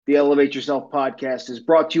The Elevate Yourself podcast is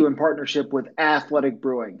brought to you in partnership with Athletic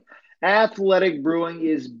Brewing. Athletic Brewing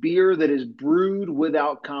is beer that is brewed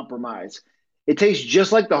without compromise. It tastes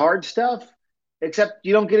just like the hard stuff, except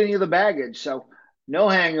you don't get any of the baggage. So, no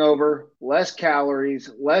hangover, less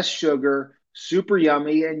calories, less sugar, super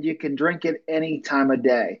yummy, and you can drink it any time of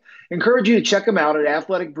day. Encourage you to check them out at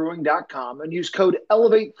athleticbrewing.com and use code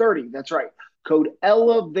ELEVATE30. That's right. Code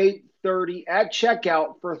ELEVATE30 at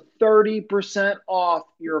checkout for 30% off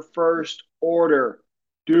your first order.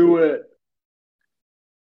 Do it.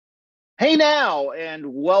 Hey now,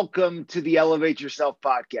 and welcome to the Elevate Yourself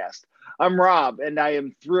podcast. I'm Rob, and I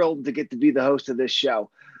am thrilled to get to be the host of this show.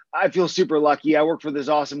 I feel super lucky. I work for this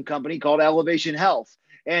awesome company called Elevation Health.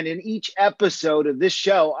 And in each episode of this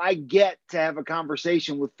show, I get to have a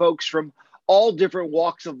conversation with folks from all different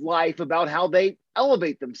walks of life about how they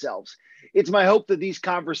elevate themselves. It's my hope that these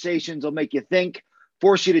conversations will make you think,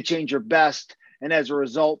 force you to change your best, and as a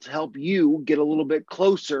result, help you get a little bit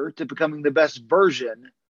closer to becoming the best version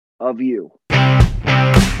of you.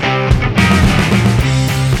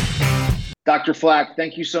 Dr. Flack,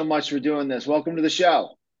 thank you so much for doing this. Welcome to the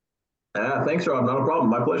show. Thanks, Rob. Not a problem.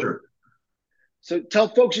 My pleasure. So tell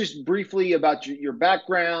folks just briefly about your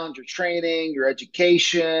background, your training, your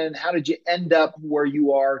education. How did you end up where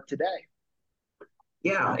you are today?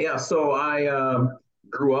 Yeah. So I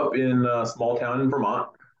grew up in a small town in Vermont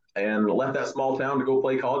and left that small town to go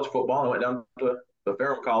play college football. I went down to the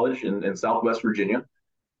Ferrum College in Southwest Virginia.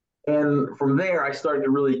 And from there, I started to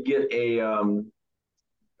really get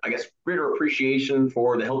I guess, greater appreciation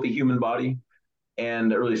for the healthy human body.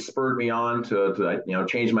 And it really spurred me on to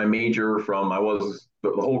change my major from the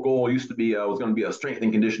whole goal used to be I was going to be a strength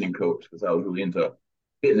and conditioning coach because I was really into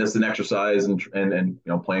fitness and exercise and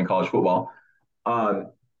playing college football.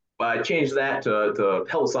 But I changed that to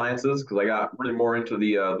health sciences because I got really more into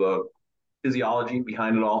the physiology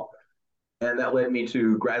behind it all. And that led me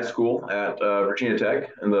to grad school at Virginia Tech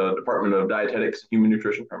in the Department of Dietetics, Human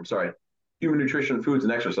Nutrition, Foods,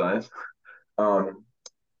 and Exercise.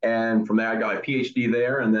 And from there, I got my PhD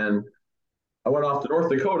there. And then I went off to North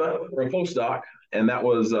Dakota for a postdoc. And that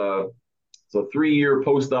was a 3-year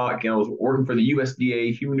postdoc. And I was working for the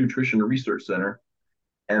USDA Human Nutrition Research Center.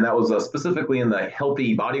 And that was specifically in the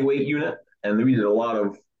healthy body weight unit. And we did a lot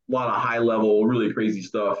of high level, really crazy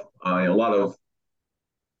stuff. A lot of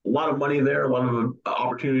money there, a lot of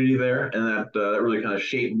opportunity there. And that really kind of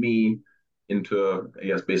shaped me into, I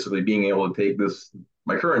guess, basically being able to take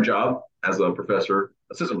my current job as a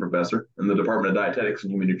assistant professor in the Department of Dietetics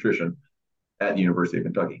and Human Nutrition at the University of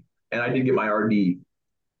Kentucky. And I did get my RD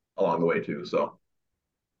along the way too. So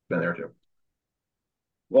been there too.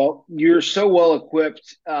 Well, you're so well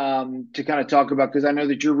equipped to kind of talk about, because I know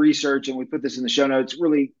that your research, and we put this in the show notes,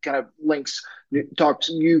 really kind of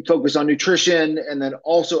you focus on nutrition and then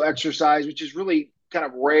also exercise, which is really kind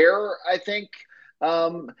of rare, I think.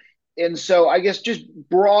 And so I guess just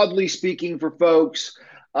broadly speaking for folks,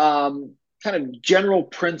 kind of general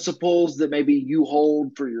principles that maybe you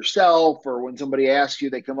hold for yourself, or when somebody asks you,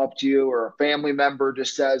 they come up to you, or a family member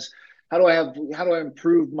just says, how do I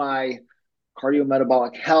improve my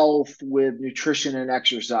cardiometabolic health with nutrition and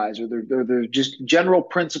exercise? Or they're just general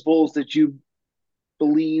principles that you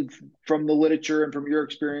believe from the literature and from your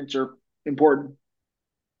experience are important?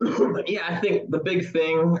 Yeah, I think the big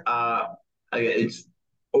thing, it's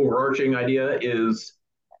overarching idea is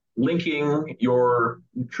linking your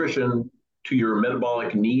nutrition to your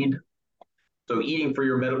metabolic need. So eating for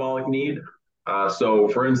your metabolic need. So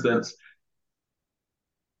for instance,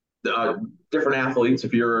 different athletes,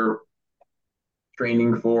 if you're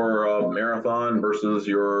training for a marathon versus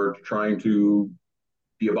you're trying to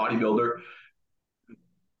be a bodybuilder,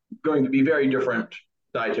 going to be very different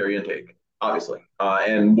dietary intake, obviously.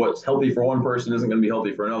 And what's healthy for one person isn't going to be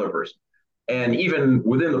healthy for another person. And even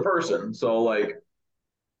within the person, so like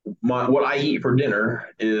what I eat for dinner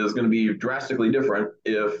is going to be drastically different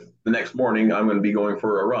if the next morning I'm going to be going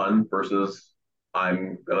for a run versus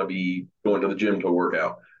I'm going to be going to the gym to work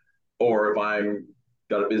out. Or if I'm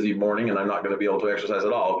got a busy morning and I'm not going to be able to exercise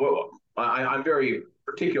at all. Well, I'm very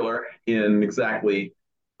particular in exactly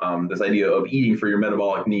this idea of eating for your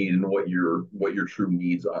metabolic need and what your true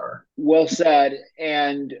needs are. Well said.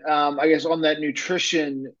 And I guess on that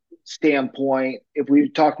nutrition standpoint, if we're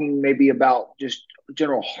talking maybe about just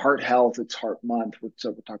general heart health, it's Heart Month,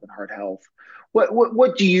 so we're talking heart health.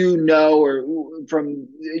 What do you know, or from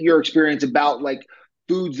your experience, about like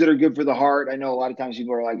foods that are good for the heart? I know a lot of times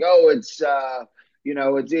people are like, oh, it's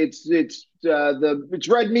it's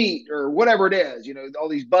red meat or whatever it is. All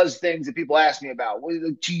these buzz things that people ask me about.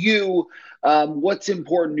 To you, what's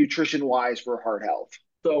important nutrition wise for heart health?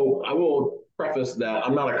 So I will preface that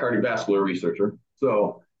I'm not a cardiovascular researcher.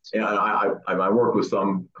 So, and I work with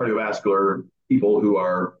some cardiovascular people who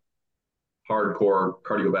are hardcore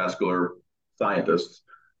cardiovascular scientists.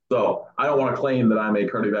 So I don't want to claim that I'm a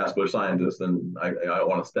cardiovascular scientist, and I don't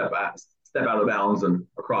want to step out of bounds and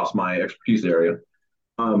across my expertise area.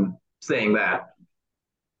 Saying that,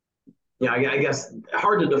 yeah, I guess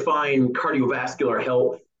hard to define cardiovascular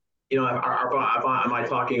health. Am I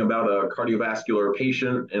talking about a cardiovascular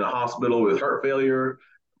patient in a hospital with heart failure?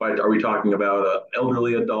 Are we talking about an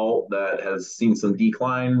elderly adult that has seen some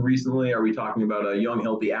decline recently? Are we talking about a young,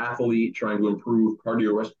 healthy athlete trying to improve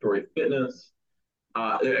cardiorespiratory fitness?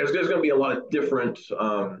 There's going to be a lot of different,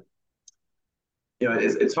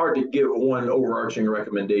 it's hard to give one overarching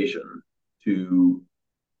recommendation to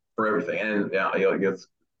for everything. And yeah, it's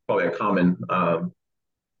probably a common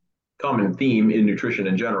theme in nutrition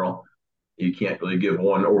in general. You can't really give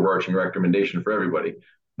one overarching recommendation for everybody.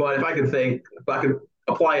 But if I could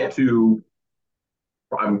apply it to,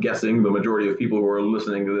 I'm guessing the majority of people who are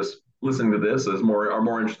listening to this are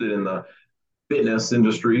more interested in the fitness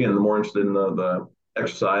industry and more interested in the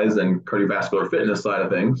exercise and cardiovascular fitness side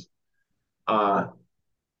of things. The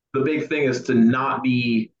big thing is to not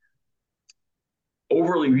be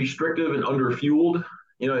overly restrictive and underfueled.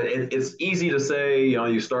 It's easy to say,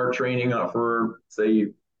 you start training for, say,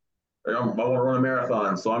 I want to run a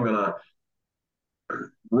marathon, so I'm going to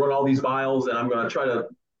run all these miles and I'm going to try to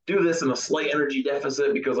do this in a slight energy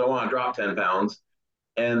deficit because I want to drop 10 pounds.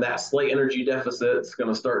 And that slight energy deficit is going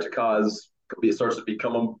to it starts to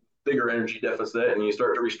become a bigger energy deficit, and you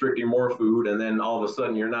start to restricting more food. And then all of a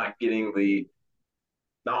sudden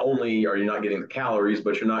not only are you not getting the calories,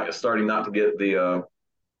 but you're starting not to get the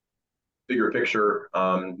bigger picture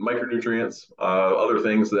micronutrients, other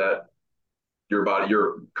things that your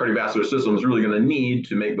cardiovascular system is really going to need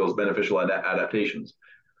to make those beneficial adaptations.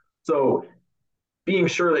 So being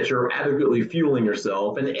sure that you're adequately fueling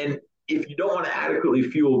yourself, and if you don't want to adequately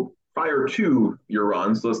fuel prior to your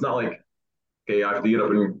run, so it's not like, okay, I have to get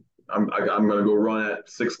up and I'm going to go run at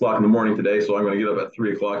 6 o'clock in the morning today, so I'm going to get up at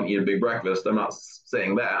 3 o'clock and eat a big breakfast. I'm not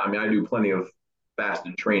saying that. I mean, I do plenty of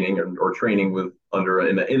fasted training or training with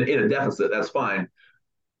in a deficit. That's fine.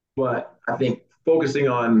 But I think focusing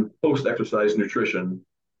on post-exercise nutrition,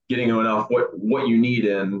 getting enough what you need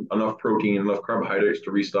in enough protein, enough carbohydrates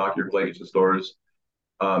to restock your glycogen stores.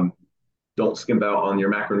 Don't skimp out on your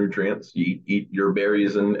macronutrients. You eat your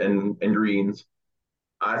berries and greens.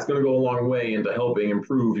 It's going to go a long way into helping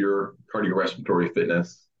improve your cardiorespiratory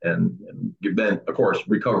fitness and then, of course,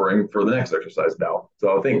 recovering for the next exercise bout.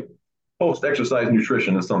 So I think post-exercise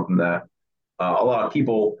nutrition is something that a lot of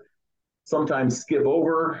people sometimes skip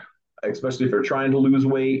over, especially if they're trying to lose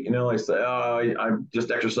weight. They say, "Oh, I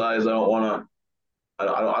just exercise. I don't want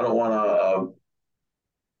to,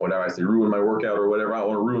 whatever I say, ruin my workout or whatever. I don't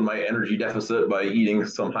want to ruin my energy deficit by eating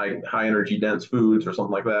some high energy dense foods or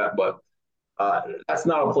something like that." But that's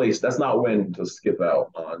not when to skip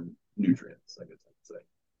out on nutrients, I guess I'd say.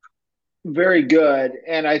 Very good.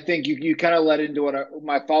 And I think you kind of led into what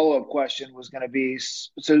my follow-up question was going to be.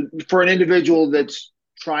 So for an individual that's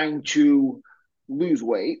trying to lose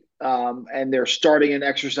weight, and they're starting an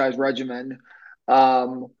exercise regimen,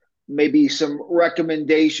 maybe some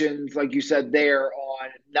recommendations, like you said there, on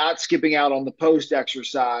not skipping out on the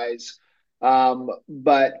post-exercise,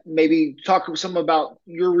 but maybe talk some about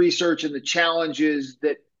your research and the challenges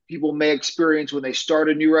that people may experience when they start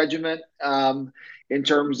a new regimen, in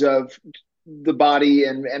terms of the body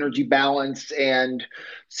and energy balance and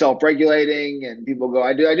self-regulating. And people go,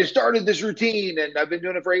 I just started this routine and I've been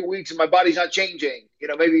doing it for 8 weeks and my body's not changing.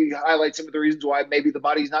 Maybe highlight some of the reasons why maybe the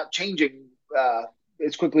body's not changing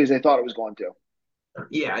as quickly as they thought it was going to.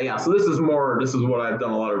 Yeah. So this is what I've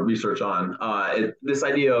done a lot of research on. This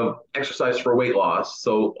idea of exercise for weight loss.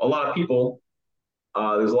 So there's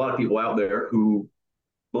a lot of people out there who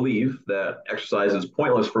believe that exercise is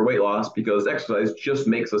pointless for weight loss because exercise just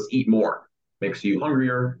makes us eat more, makes you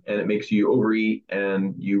hungrier, and it makes you overeat,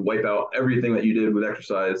 and you wipe out everything that you did with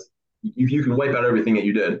exercise. You can wipe out everything that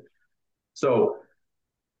you did. So,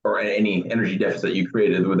 or any energy deficit you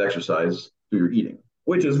created with exercise through your eating,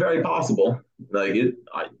 which is very possible. The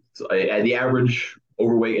average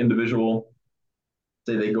overweight individual,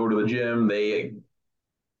 say they go to the gym, they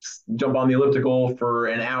jump on the elliptical for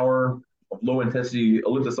an hour of low intensity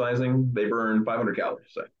ellipticizing, they burn 500 calories,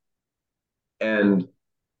 say. And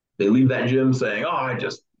they leave that gym saying, "Oh, I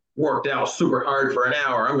just worked out super hard for an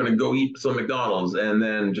hour. I'm going to go eat some McDonald's." And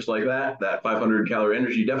then just like that 500 calorie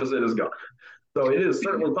energy deficit is gone. So it is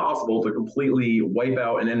certainly possible to completely wipe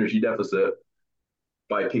out an energy deficit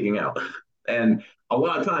by picking out. And a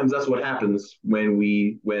lot of times that's what happens when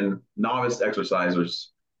novice exercisers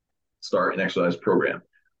start an exercise program.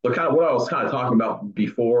 So kind of what I was kind of talking about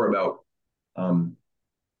before about um,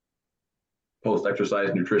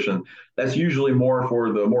 post-exercise nutrition, that's usually more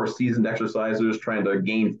for the more seasoned exercisers trying to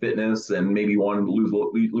gain fitness and maybe wanting to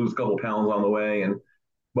lose a couple pounds on the way. And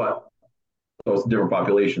but so it's a different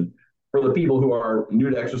population. For the people who are new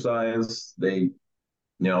to exercise, they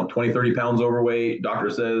 20, 30 pounds overweight,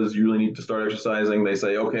 doctor says you really need to start exercising. They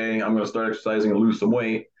say, okay, I'm going to start exercising and lose some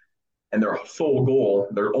weight. And their sole goal,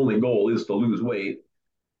 their only goal is to lose weight.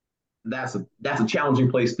 That's a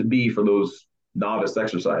challenging place to be for those novice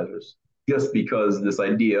exercisers, just because this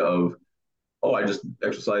idea of, oh, I just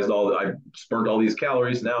exercised I burnt all these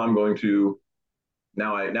calories. Now I'm going to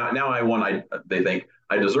now I want they think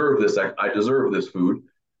I deserve this food,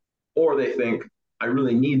 or they think I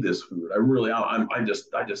really need this food. I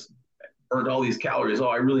just burnt all these calories. Oh,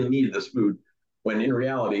 I really need this food. When in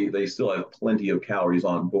reality, they still have plenty of calories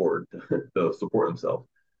on board to support themselves.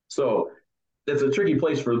 So it's a tricky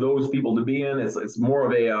place for those people to be in. It's more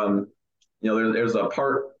of a there's a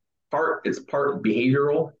it's part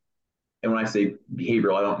behavioral, and when I say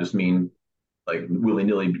behavioral, I don't just mean like willy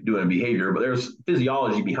nilly doing a behavior, but there's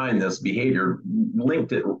physiology behind this behavior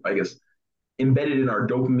linked it, I guess, embedded in our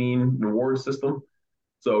dopamine reward system.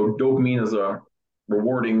 So dopamine is a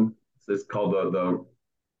rewarding. It's called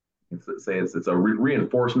it's a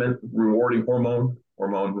reinforcement rewarding hormone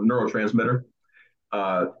neurotransmitter.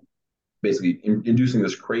 Uh, Basically inducing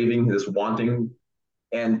this craving, this wanting,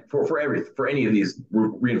 and for any of these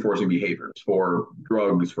reinforcing behaviors, for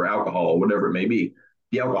drugs, for alcohol, whatever it may be,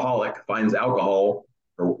 the alcoholic finds alcohol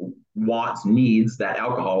or needs that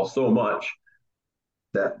alcohol so much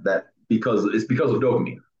that because of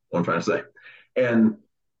dopamine. What I'm trying to say, and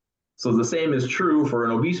so the same is true for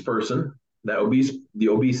an obese person. The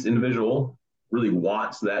obese individual really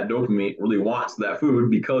wants that dopamine, really wants that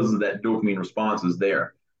food because that dopamine response is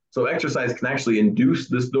there. So exercise can actually induce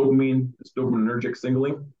this dopaminergic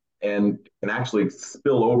signaling, and can actually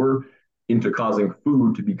spill over into causing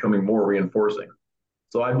food to becoming more reinforcing.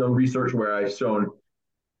 So I've done research where I've shown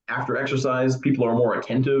after exercise, people are more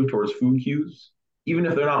attentive towards food cues, even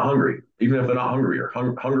if they're not hungry, or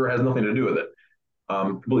hunger has nothing to do with it.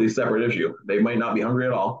 Completely separate issue. They might not be hungry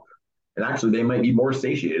at all. And actually, they might be more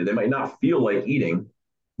satiated. They might not feel like eating,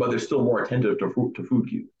 but they're still more attentive to food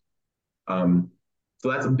cues. Um, so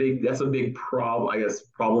that's a big problem, I guess,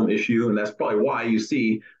 problem issue, and that's probably why you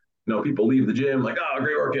see, people leave the gym like, oh,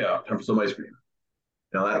 great workout, time for some ice cream.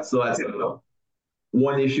 That's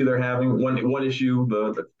one issue they're having. One issue,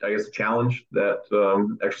 the I guess the challenge that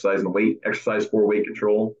exercise for weight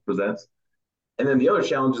control presents, and then the other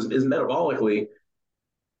challenge is metabolically.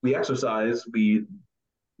 We exercise, we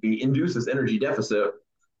induce this energy deficit,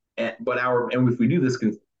 and if we do this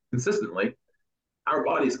consistently, our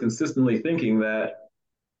body's consistently thinking that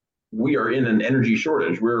we are in an energy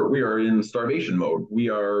shortage. We are in starvation mode.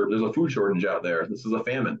 There's a food shortage out there. This is a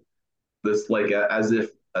famine. This like as if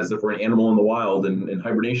we're an animal in the wild and in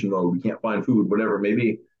hibernation mode. We can't find food, whatever it may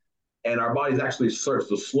be, and our bodies actually starts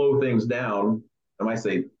to slow things down. I might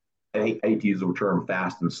say, I hate to use the term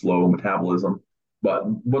fast and slow metabolism, but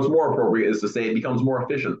what's more appropriate is to say it becomes more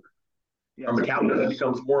efficient. Yes. Our metabolism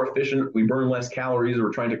becomes more efficient. We burn less calories.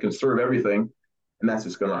 We're trying to conserve everything, and that's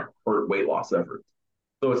just going to hurt weight loss efforts.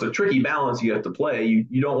 So it's a tricky balance you have to play.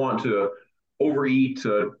 You don't want to overeat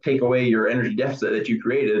to take away your energy deficit that you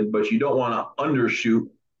created, but you don't want to undershoot.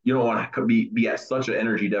 You don't want to be at such an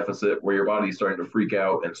energy deficit where your body's starting to freak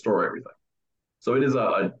out and store everything. So it is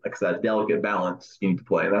like I said, delicate balance you need to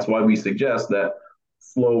play. And that's why we suggest that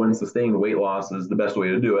slow and sustained weight loss is the best way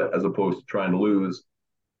to do it, as opposed to trying to lose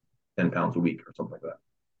 10 pounds a week or something like that.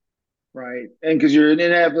 Right. And because you're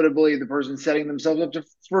inevitably the person setting themselves up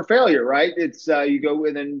for failure, right? It's you go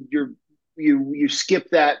and then you skip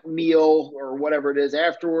that meal or whatever it is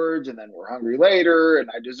afterwards, and then we're hungry later, and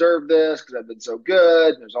I deserve this because I've been so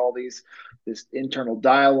good. And there's all this internal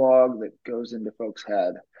dialogue that goes into folks'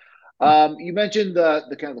 head. You mentioned the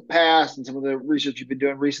kind of the past and some of the research you've been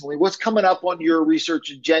doing recently. What's coming up on your research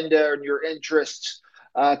agenda and your interests,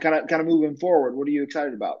 kind of moving forward? What are you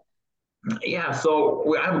excited about? Yeah,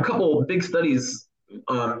 so I have a couple of big studies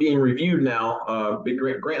being reviewed now, big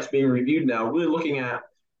grants being reviewed now, really looking at,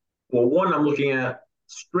 well, one, I'm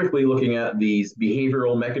strictly looking at these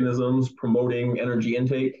behavioral mechanisms promoting energy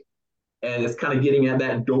intake. And it's kind of getting at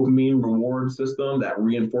that dopamine reward system, that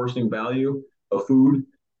reinforcing value of food.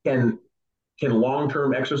 Can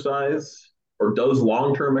long-term exercise, or does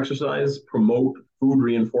long-term exercise promote food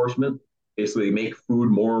reinforcement? Basically make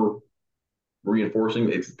food more reinforcing.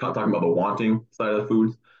 It's talking about the wanting side of the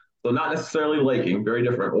foods. So not necessarily liking, very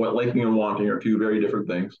different. What liking and wanting are two very different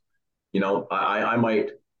things. I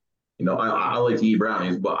might, I like to eat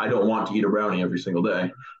brownies, but I don't want to eat a brownie every single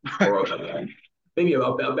day. Or maybe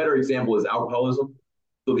a better example is alcoholism.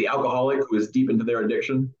 So the alcoholic who is deep into their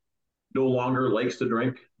addiction no longer likes to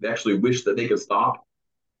drink. They actually wish that they could stop.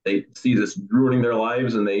 They see this ruining their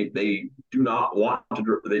lives, and they do not want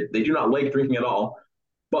to. They do not like drinking at all,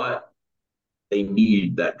 but they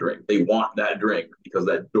need that drink. They want that drink because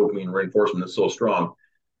that dopamine reinforcement is so strong.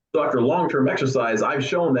 So after long-term exercise, I've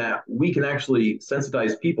shown that we can actually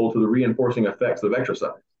sensitize people to the reinforcing effects of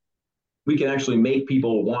exercise. We can actually make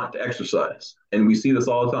people want to exercise. And we see this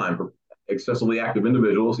all the time for excessively active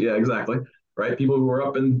individuals. Yeah, exactly. Right. People who are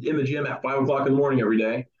up in the gym at 5 o'clock in the morning every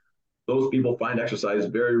day, those people find exercise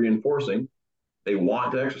very reinforcing. They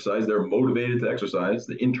want to exercise. They're motivated to exercise.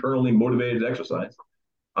 They're internally motivated to exercise.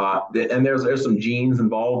 And there's some genes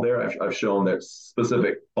involved there. I've shown that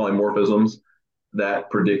specific polymorphisms that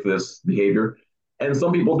predict this behavior. And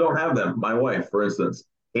some people don't have them. My wife, for instance,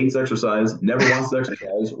 hates exercise, never wants to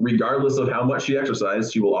exercise, regardless of how much she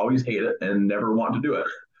exercises, she will always hate it and never want to do it.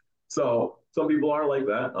 So some people are like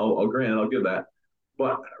that. I'll grant it, I'll give that.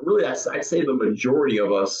 But really, I'd say the majority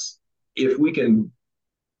of us, if we can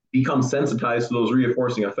become sensitized to those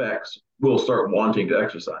reinforcing effects, we'll start wanting to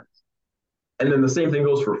exercise. And then the same thing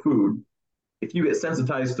goes for food. If you get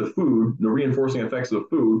sensitized to food, the reinforcing effects of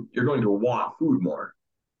food, you're going to want food more.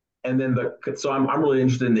 And then I'm really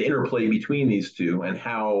interested in the interplay between these two and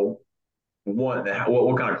what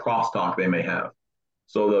kind of crosstalk they may have.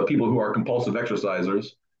 So the people who are compulsive exercisers,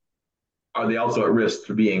 are they also at risk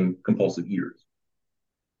for being compulsive eaters?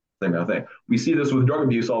 Same kind of thing. We see this with drug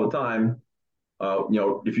abuse all the time.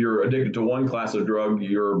 If you're addicted to one class of drug,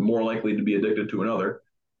 you're more likely to be addicted to another.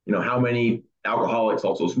 How many alcoholics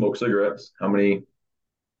also smoke cigarettes? How many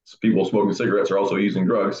people smoking cigarettes are also using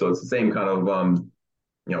drugs? So it's the same kind of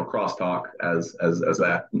crosstalk as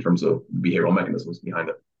that in terms of behavioral mechanisms behind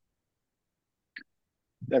it.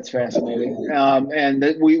 That's fascinating. And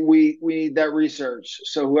that we need that research.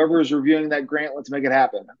 So whoever is reviewing that grant, let's make it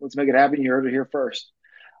happen. Let's make it happen. You heard it here first.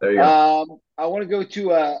 There you go. I want to go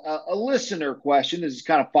to a listener question. This is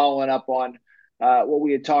kind of following up on what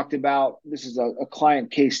we had talked about. This is a client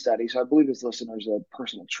case study. So I believe this listener is a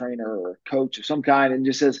personal trainer or a coach of some kind, and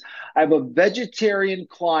just says, I have a vegetarian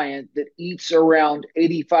client that eats around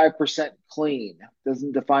 85% clean.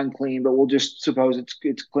 Doesn't define clean, but we'll just suppose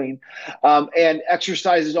it's clean. And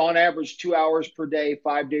exercises on average 2 hours per day,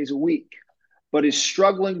 5 days a week, but is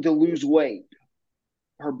struggling to lose weight.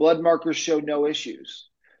 Her blood markers show no issues.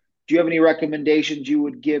 Do you have any recommendations you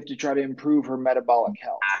would give to try to improve her metabolic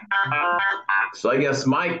health? So I guess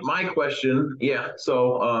my question, yeah.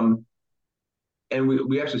 So and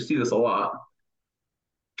we actually see this a lot.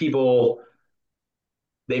 People,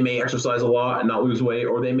 they may exercise a lot and not lose weight,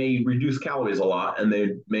 or they may reduce calories a lot and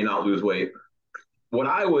they may not lose weight. What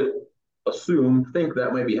I would think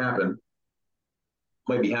that might be happening,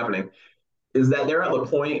 is that they're at the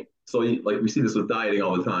point. So like we see this with dieting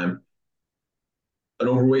all the time. An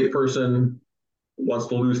overweight person wants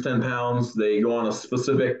to lose 10 pounds. They go on a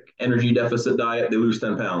specific energy deficit diet. They lose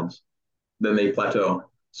 10 pounds. Then they plateau.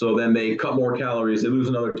 So then they cut more calories. They lose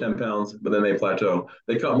another 10 pounds, but then they plateau.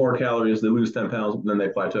 They cut more calories. They lose 10 pounds, but then they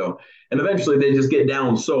plateau. And eventually they just get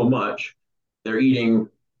down so much. They're eating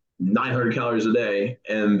 900 calories a day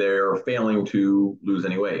and they're failing to lose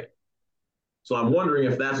any weight. So I'm wondering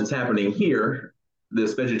if that's what's happening here.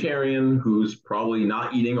 This vegetarian who's probably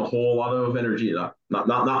not eating a whole lot of energy, not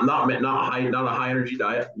a high energy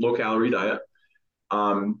diet, low calorie diet,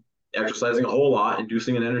 exercising a whole lot,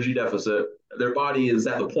 inducing an energy deficit. Their body is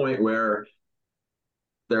at the point where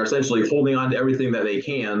they're essentially holding on to everything that they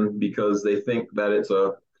can because they think that it's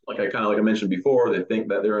like I mentioned before, they think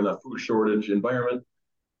that they're in a food shortage environment.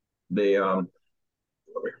 They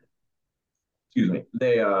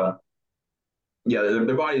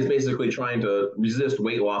their body is basically trying to resist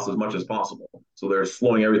weight loss as much as possible. So they're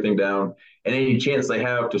slowing everything down. And any chance they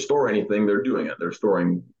have to store anything, they're doing it. They're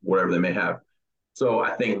storing whatever they may have. So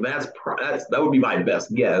I think that would be my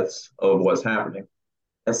best guess of what's happening.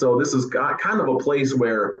 And so this is kind of a place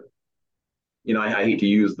where, I hate to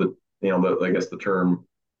use I guess the term,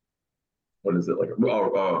 what is it, like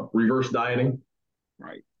reverse dieting?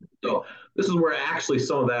 Right. So this is where actually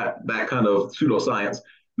some of that kind of pseudoscience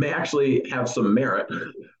may actually have some merit,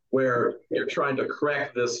 where you're trying to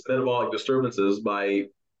correct this metabolic disturbances by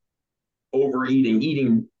overeating,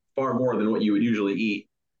 eating far more than what you would usually eat.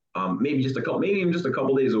 Maybe even just a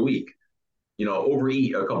couple days a week.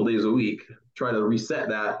 Overeat a couple days a week. Try to reset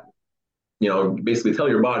that. Basically tell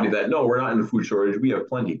your body that no, we're not in a food shortage. We have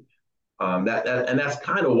plenty. And that's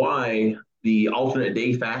kind of why the alternate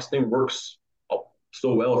day fasting works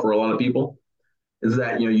so well for a lot of people. Is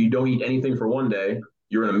that you don't eat anything for one day,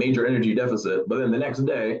 you're in a major energy deficit, but then the next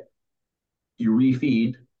day you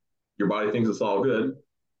refeed, your body thinks it's all good,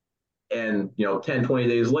 and 10, 20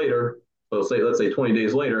 days later, so let's say 20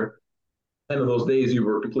 days later, 10 of those days you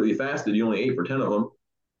were completely fasted, you only ate for 10 of them.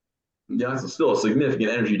 That's still a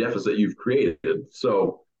significant energy deficit you've created.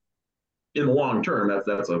 So in the long term,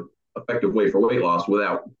 that's a effective way for weight loss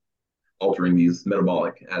without altering these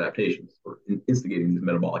metabolic adaptations or instigating these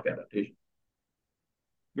metabolic adaptations.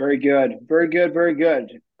 Very good. Very good. Very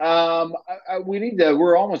good. We need to,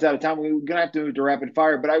 we're almost out of time. We're going to have to move to rapid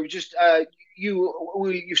fire, but I was just, you've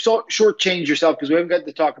shortchanged yourself because we haven't got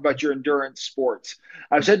to talk about your endurance sports.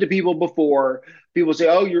 I've said to people before, people say,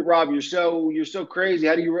 "Oh, you're Rob, you're so crazy.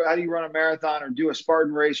 How do you run a marathon or do a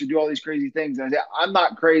Spartan race or do all these crazy things?" And I say, "I'm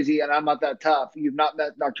not crazy and I'm not that tough. You've not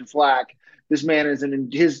met Dr. Flack. This man is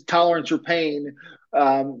his tolerance for pain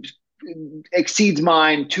um, exceeds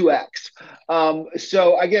mine 2x."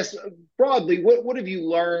 So I guess broadly, what have you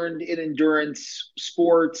learned in endurance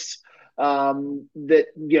sports that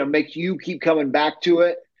make you keep coming back to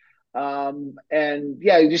it? And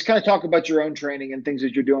yeah, just kind of talk about your own training and things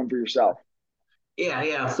that you're doing for yourself.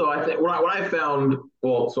 Yeah. So I think what I found,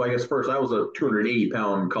 well, so I guess first I was a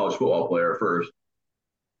 280-pound college football player first.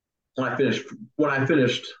 When I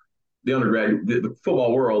finished the undergrad, the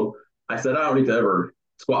football world, I said I don't need to ever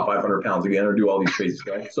squat 500 pounds again or do all these crazy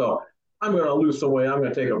stuff. So I'm going to lose some weight. I'm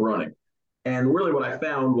going to take up running. And really, what I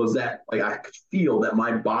found was that like I could feel that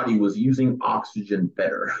my body was using oxygen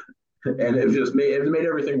better, and it made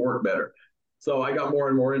everything work better. So I got more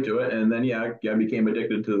and more into it, and then I became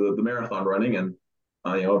addicted to the marathon running, and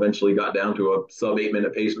eventually got down to a sub 8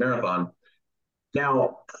 minute pace marathon.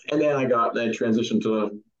 Now, and then I transitioned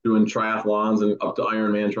to doing triathlons and up to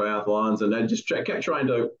Ironman triathlons, and I just kept trying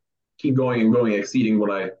to keep going and going, exceeding what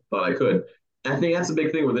I thought I could. And I think that's the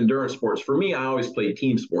big thing with endurance sports. For me, I always played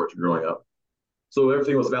team sports growing up, so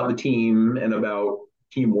everything was about the team and about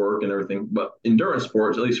teamwork and everything. But endurance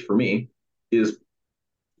sports, at least for me, is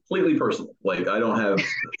completely personal. Like I don't have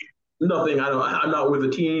nothing. I'm not with the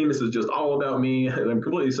team. This is just all about me. I'm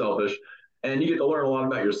completely selfish. And you get to learn a lot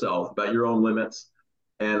about yourself, about your own limits,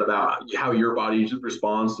 and about how your body just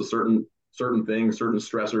responds to certain things, certain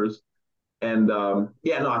stressors. And no,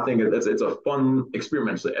 I think it's a fun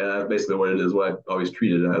experiment. That's basically what it is. What I always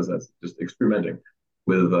treated it as. That's just experimenting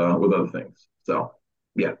with other things. So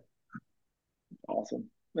yeah. Awesome.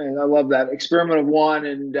 Man, I love that experiment of one,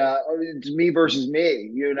 and it's me versus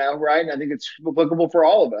me, right? And I think it's applicable for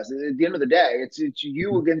all of us. At the end of the day, it's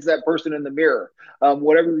you against that person in the mirror.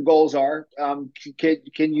 Whatever your goals are,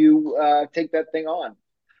 can you take that thing on?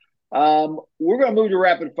 We're going to move to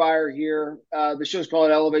rapid fire here. The show's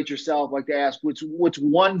called Elevate Yourself. I'd like to ask, what's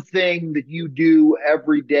one thing that you do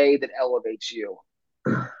every day that elevates you?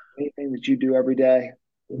 Anything that you do every day?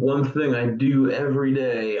 One thing I do every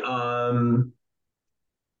day.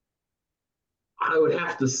 I would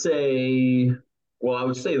have to say, well, I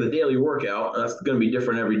would say the daily workout. That's going to be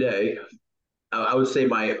different every day. I would say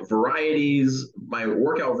my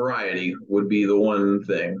workout variety would be the one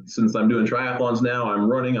thing. Since I'm doing triathlons now, I'm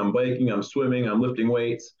running, I'm biking, I'm swimming, I'm lifting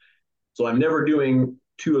weights. So I'm never doing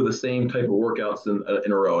two of the same type of workouts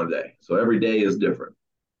in a row a day. So every day is different.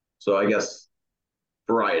 So I guess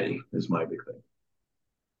variety is my big thing.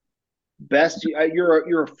 Best,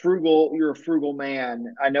 you're a frugal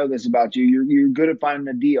man. I know this about you. You're good at finding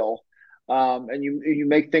a deal, and you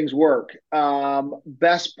make things work.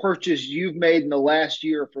 Best purchase you've made in the last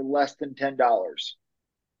year for less than $10.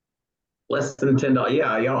 Less than $10.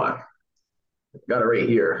 Yeah, I got it right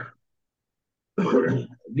here.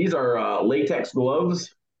 These are latex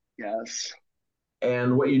gloves. Yes.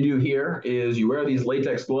 And what you do here is you wear these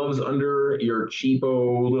latex gloves under your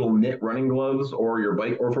cheapo little knit running gloves or your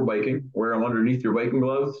bike or for biking. Wear them underneath your biking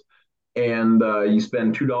gloves, and you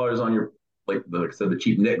spend $2 on your like I said, the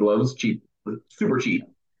cheap knit gloves, cheap, super cheap,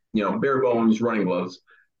 bare bones running gloves.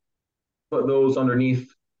 Put those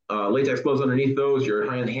underneath latex gloves underneath those.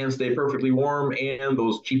 Your hands stay perfectly warm, and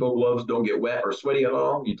those cheapo gloves don't get wet or sweaty at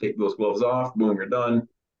all. You take those gloves off, boom, you're done.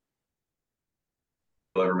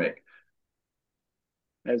 You'll ever make.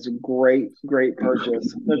 That's a great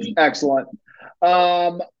purchase. That's excellent.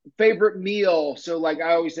 Um, Favorite meal. So like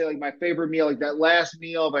I always say, like my favorite meal, like that last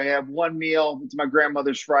meal, if I have one meal, it's my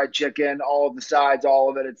grandmother's fried chicken, all of the sides, all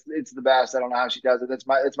of it. It's the best. I don't know how she does it. That's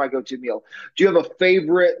my go-to meal. Do you have a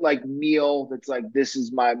favorite like meal that's like this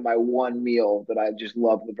is my one meal that I just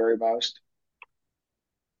love the very most?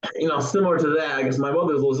 Similar to that, I guess my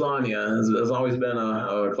mother's lasagna has always been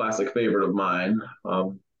a classic favorite of mine.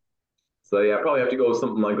 So yeah, I probably have to go with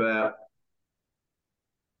something like that.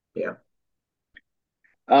 Yeah.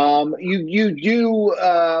 You do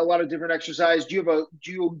a lot of different exercise. Do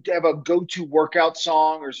you have a go-to workout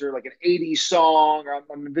song, or is there like an '80s song? Or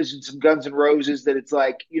I'm envisioning some Guns N' Roses that it's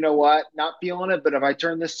like, you know what, not feeling it, but if I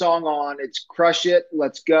turn this song on, it's crush it.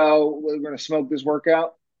 Let's go. We're gonna smoke this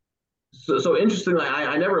workout. So interestingly,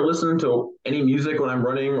 I never listen to any music when I'm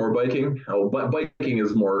running or biking. Oh, but biking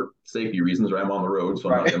is more safety reasons, right? I'm on the road,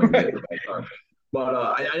 so I'm not Right. going to get in a bad car. But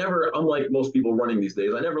I never, unlike most people running these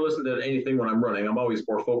days, I never listen to anything when I'm running. I'm always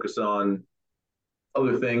more focused on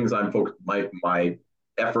other things. I'm focused my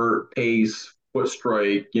effort, pace, foot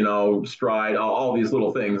strike, stride, all these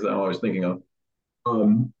little things that I'm always thinking of.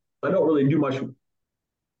 Um, I don't really do much.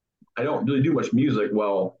 I don't really do much music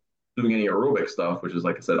while doing any aerobic stuff, which is,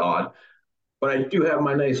 like I said, odd. But I do have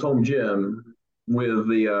my nice home gym with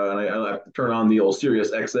and I have to turn on the old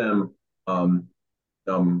Sirius XM um,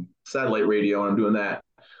 satellite radio, and I'm doing that.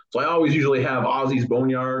 So I always usually have Ozzy's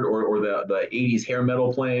Boneyard or the '80s hair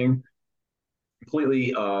metal playing,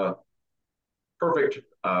 completely perfect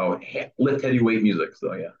lift heavyweight music.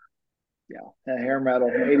 So yeah, Yeah, hair metal,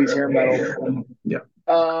 '80s hair metal. yeah.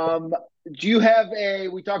 Um, do you have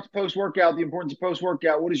we talked post-workout, the importance of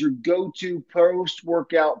post-workout. What is your go-to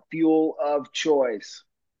post-workout fuel of choice?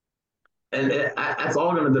 And that's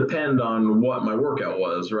all going to depend on what my workout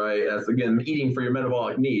was, right? That's again eating for your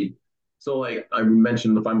metabolic need. So like I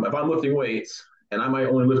mentioned, if I'm lifting weights, and I might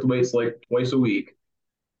only lift weights like twice a week,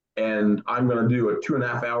 and I'm going to do a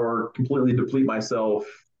 2.5 hour completely deplete myself,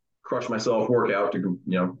 crush myself workout to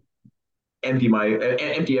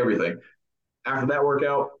empty everything. After that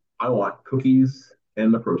workout, I want cookies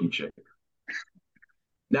and the protein shake.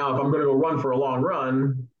 Now, if I'm going to go run for a long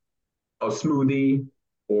run, a smoothie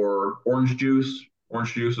or orange juice.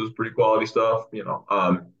 Orange juice is pretty quality stuff.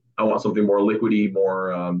 I want something more liquidy,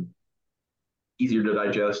 more easier to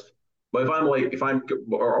digest. But or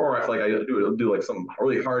if like I do like some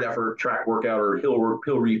really hard effort track workout or hill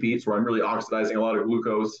repeats where I'm really oxidizing a lot of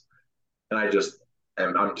glucose, and I'm just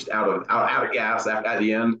out of gas at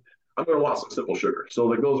the end. I'm going to want some simple sugar. So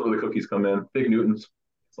like those are where the cookies come in, Big Newtons,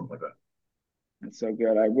 something like that. That's so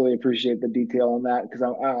good. I really appreciate the detail on that because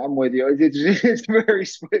I'm with you.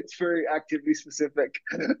 It's very activity specific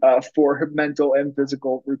for mental and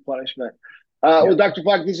physical replenishment. Well, Yeah, Dr.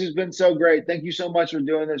 Flack, this has been so great. Thank you so much for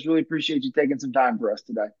doing this. Really appreciate you taking some time for us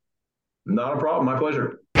today. not a problem. My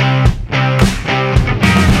pleasure.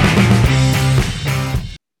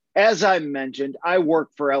 As I mentioned, I work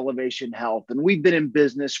for Elevation Health, and we've been in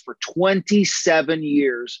business for 27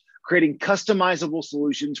 years, creating customizable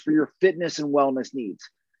solutions for your fitness and wellness needs.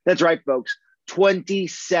 That's right, folks.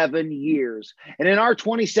 27 years. And in our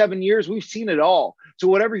 27 years, we've seen it all. So,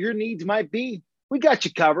 whatever your needs might be, we got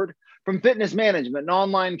you covered. From fitness management and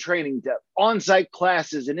online training to on site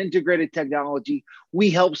classes and integrated technology, we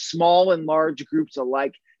help small and large groups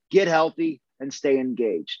alike get healthy and stay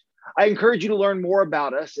engaged. I encourage you to learn more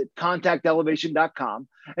about us at contactelevation.com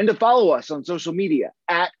and to follow us on social media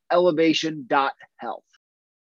at elevation.health.